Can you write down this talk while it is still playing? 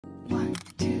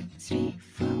two, three,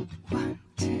 four. 1,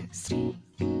 2, 3.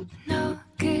 너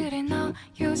그래 너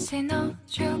요새 너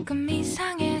조금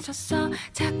이상해졌어.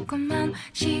 자꾸만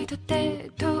시도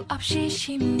때도 없이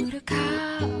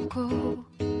시무룩하고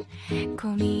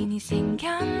고민이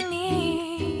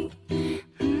생겼니?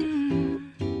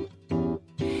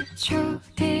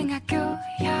 초등학교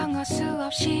영어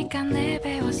수업 시간에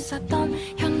배웠었던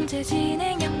현재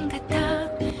진행형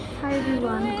같아. Hi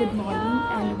everyone, good morning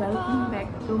and welcome back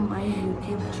to my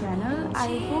YouTube channel.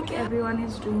 I hope everyone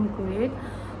is doing great.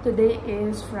 Today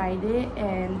is Friday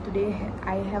and today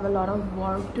I have a lot of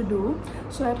work to do,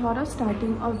 so I thought of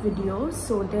starting a video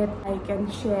so that I can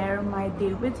share my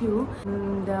day with you.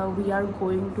 And we are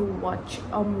going to watch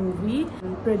a movie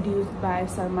produced by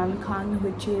Salman Khan,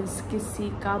 which is Kisi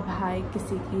Ka Bhai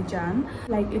Kisi Ki Jaan.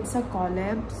 Like, it's a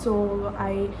collab, so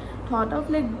I thought of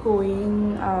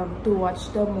going to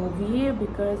watch the movie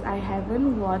because I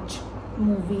haven't watched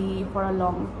movie for a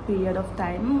long period of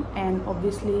time, and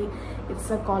obviously it's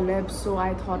a collab, so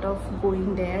I thought of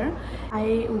going there.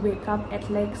 I wake up at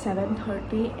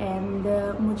 7:30 and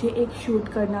मुझे एक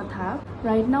shoot करना था.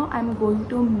 Right now I'm going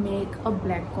to make a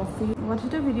black coffee. Watch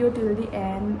the video till the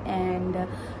end and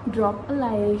drop a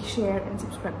like, share and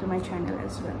subscribe to my channel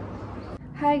as well.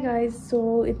 Hi guys,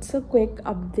 so it's a quick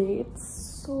update.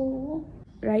 So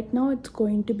right now it's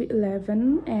going to be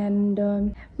 11 and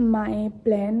my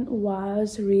plan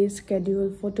was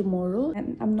rescheduled for tomorrow,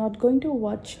 and I'm not going to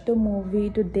watch the movie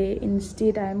today.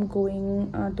 Instead, I'm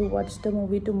going to watch the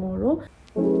movie tomorrow.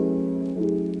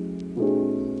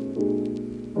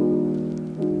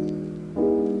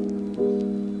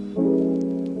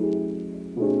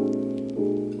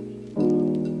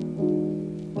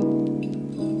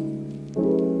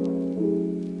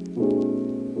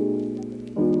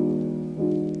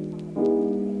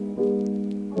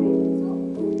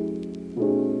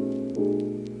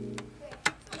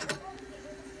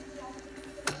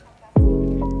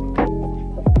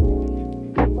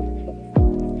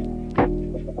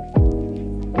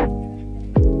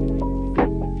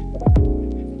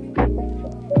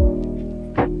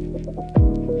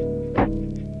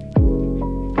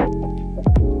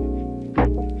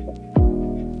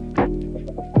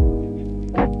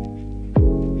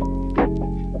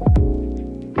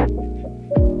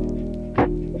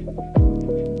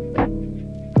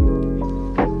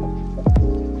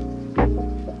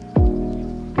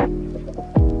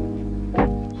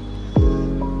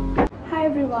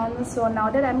 So now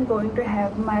that I'm going to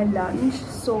have my lunch,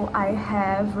 so I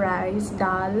have rice,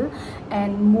 dal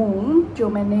and moong जो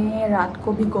मैंने रात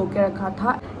को भिगो के रखा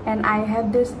था, and I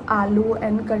have this aloo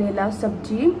and karela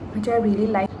sabji which I really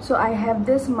like. So I have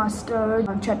this mustard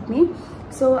chutney.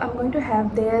 So I'm going to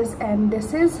have this, and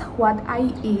this is what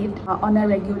I eat on a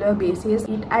regular basis.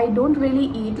 I don't really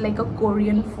eat like a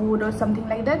Korean food or something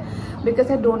like that because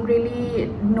I don't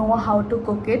really know how to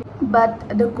cook it,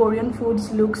 but the Korean foods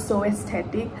look so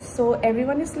aesthetic. So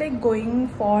everyone is going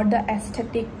for the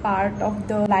aesthetic part of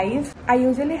the life. I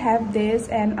usually have this,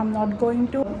 and I'm not going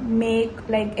to make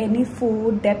any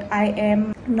food that I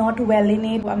am not well in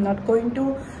it. I'm not going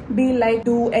to be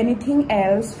do anything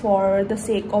else for the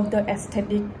sake of the aesthetic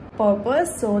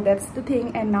purpose. So that's the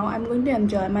thing, and now I'm going to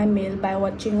enjoy my meal by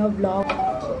watching a vlog.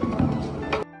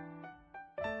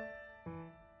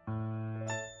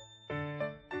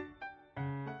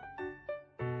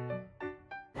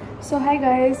 So hi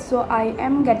guys, so I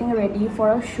am getting ready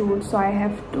for a shoot, so I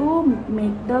have to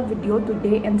make the video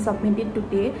today and submit it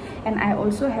today, and I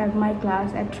also have my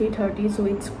class at 3:30. So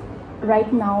it's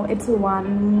right now it's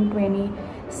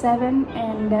 1:27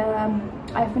 and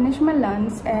I finished my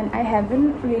lunch and I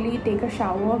haven't really take a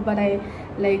shower, but I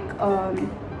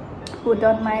put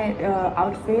on my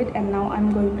outfit, and now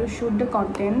I'm going to shoot the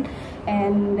content.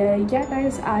 And yeah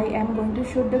guys, I am going to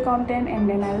shoot the content, and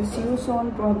then I'll see you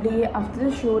soon. Probably after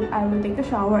the shoot I will take a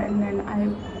shower, and then I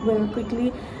will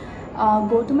quickly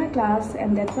go to my class,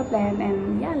 and that's the plan.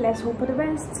 And yeah, let's hope for the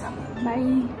best.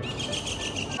 Bye.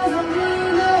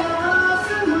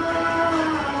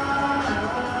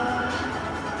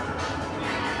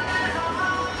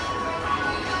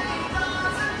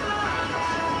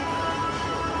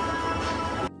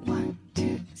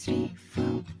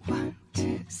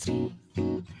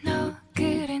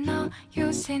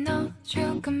 너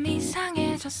조금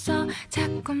이상해졌어.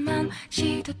 자꾸만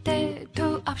시도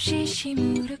때도 없이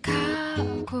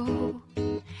시무룩하고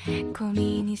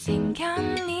고민이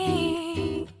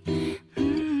생겼니?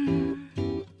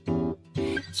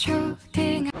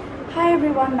 Hi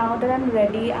everyone, now that I'm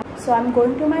ready, so I'm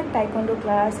going to my taekwondo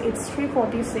class. It's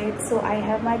 3:46, so I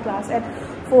have my class at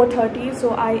 4:30.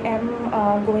 So I am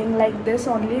going like this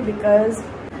only because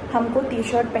हमको T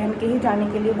shirt पहन के ही जाने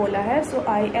के लिए बोला है. सो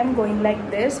I am going like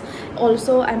this.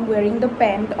 Also I am wearing the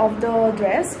pant of the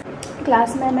dress.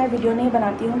 Class में मैं वीडियो नहीं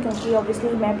बनाती हूँ क्योंकि ऑब्वियसली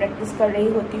मैं प्रैक्टिस कर रही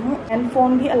होती हूँ एंड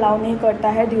फ़ोन भी अलाउ नहीं करता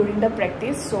है ड्यूरिंग द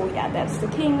प्रैक्टिस. सो या that's the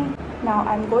thing. Now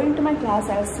I am going to my class.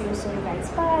 I will see you soon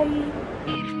guys. Bye.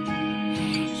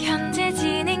 현재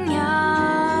진행형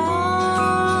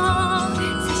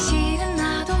사실은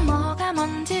나도 뭐가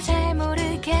뭔지 잘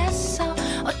모르겠어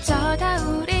어쩌다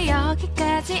우리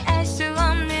여기까지 알 수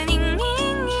없는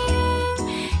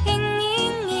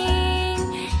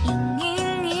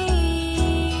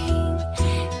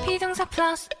비동사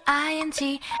플러스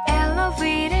ing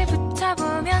LOV를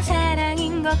붙여보면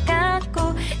사랑인 것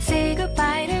같고 say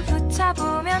goodbye를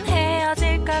붙여보면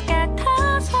헤어질 것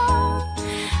같아서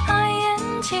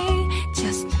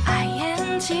just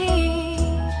ing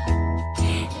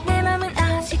내 맘은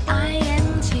아직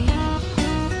ing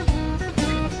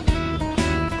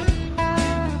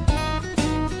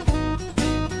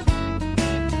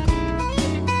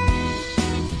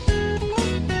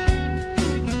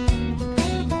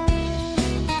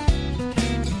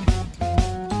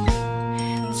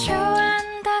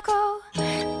좋아한다고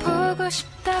보고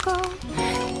싶다고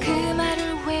그 말을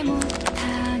왜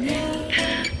못하니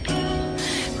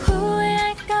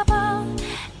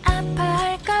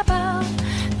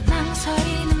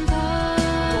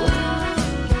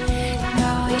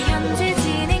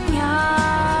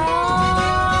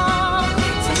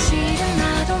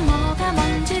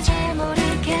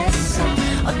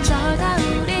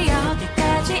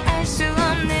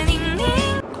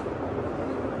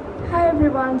Hi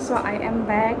everyone, so I am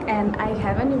back and I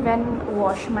haven't even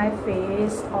washed my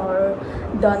face or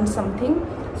done something.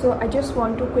 So I just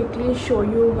want to quickly show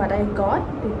you what I got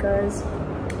because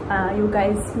you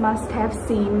guys must have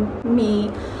seen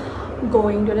me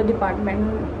going to the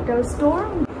departmental store.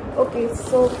 Okay,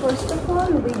 so first of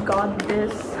all we got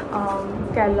this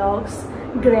Kellogg's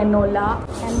granola,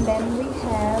 and then we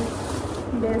have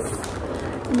this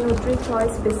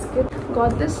Nutri-Choice biscuit,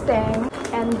 got this tang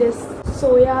and this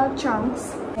soya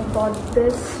chunks. I got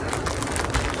this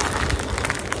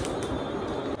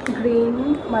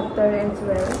green butter as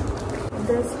well,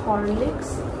 this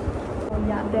Horlicks. So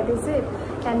yeah, that is it.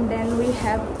 And then we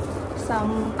have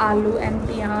some aloo and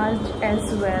piyaj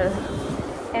as well.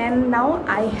 And now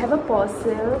I have a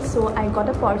parcel, so I got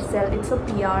a parcel. It's a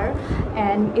PR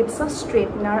and it's a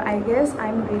straightener. I guess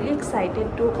I'm really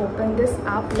excited to open this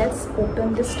up. Let's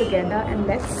open this together and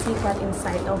let's see what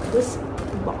inside of this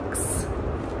box.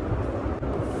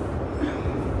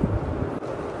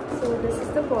 So this is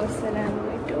the parcel I'm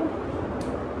going to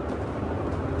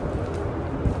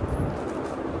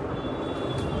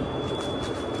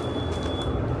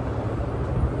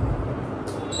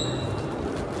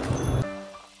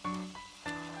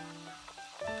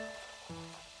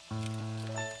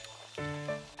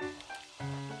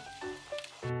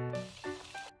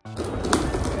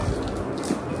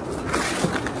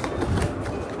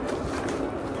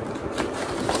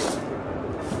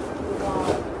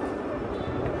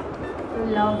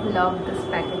love this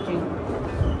packaging.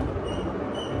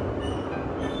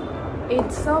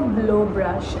 It's a blow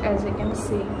brush, as you can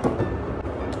see.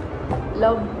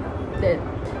 Loved it.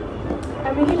 I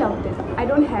really loved it. I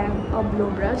don't have a blow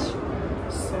brush,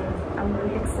 so I'm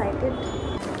really excited.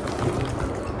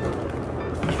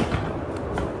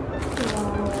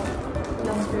 Wow,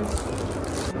 love this.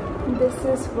 This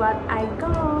is what I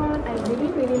got. I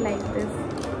really like this.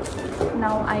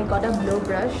 Now I got a blow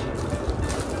brush.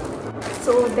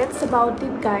 So that's about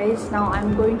it guys. Now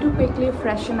I'm going to quickly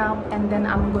freshen up and then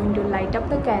I'm going to light up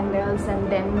the candles,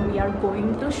 and then we are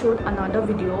going to shoot another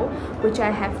video which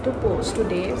I have to post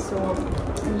today. So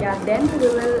yeah, then we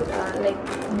will like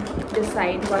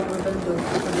decide what we will do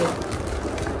today.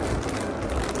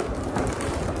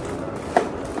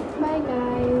 Bye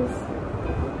guys.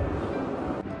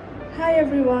 Hi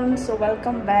everyone, so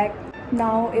welcome back.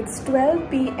 Now it's 12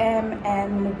 p.m.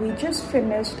 and we just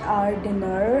finished our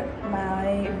dinner.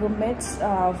 My roommates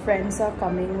friends are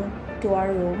coming to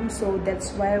our room, so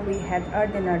that's why we had our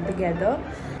dinner together.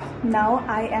 Now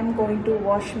I am going to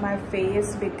wash my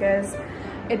face because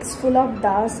it's full of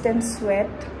dust and sweat.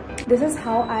 This is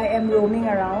how I am roaming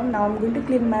around. Now I'm going to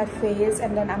clean my face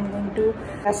and then I'm going to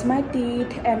brush my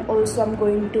teeth, and also I'm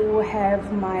going to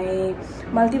have my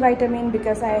multivitamin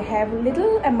because I have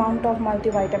little amount of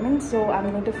multivitamin, so I'm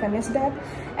going to finish that,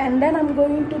 and then I'm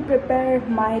going to prepare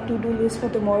my to-do list for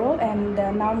tomorrow. And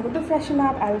now I'm going to freshen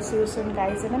up. I'll see you soon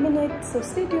guys in a minute, so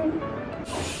stay tuned.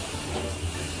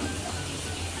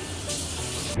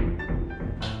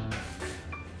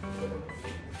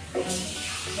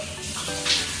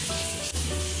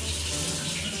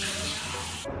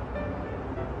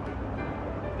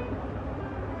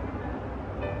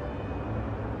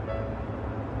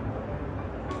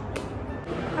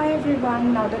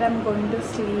 everyone. Now that I'm going to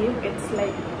sleep, it's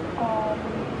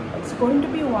going to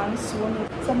be 1 soon,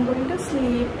 so I'm going to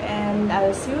sleep, and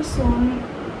I'll see you soon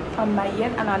on my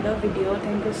yet another video.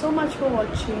 Thank you so much for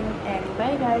watching, and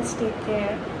bye guys, take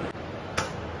care.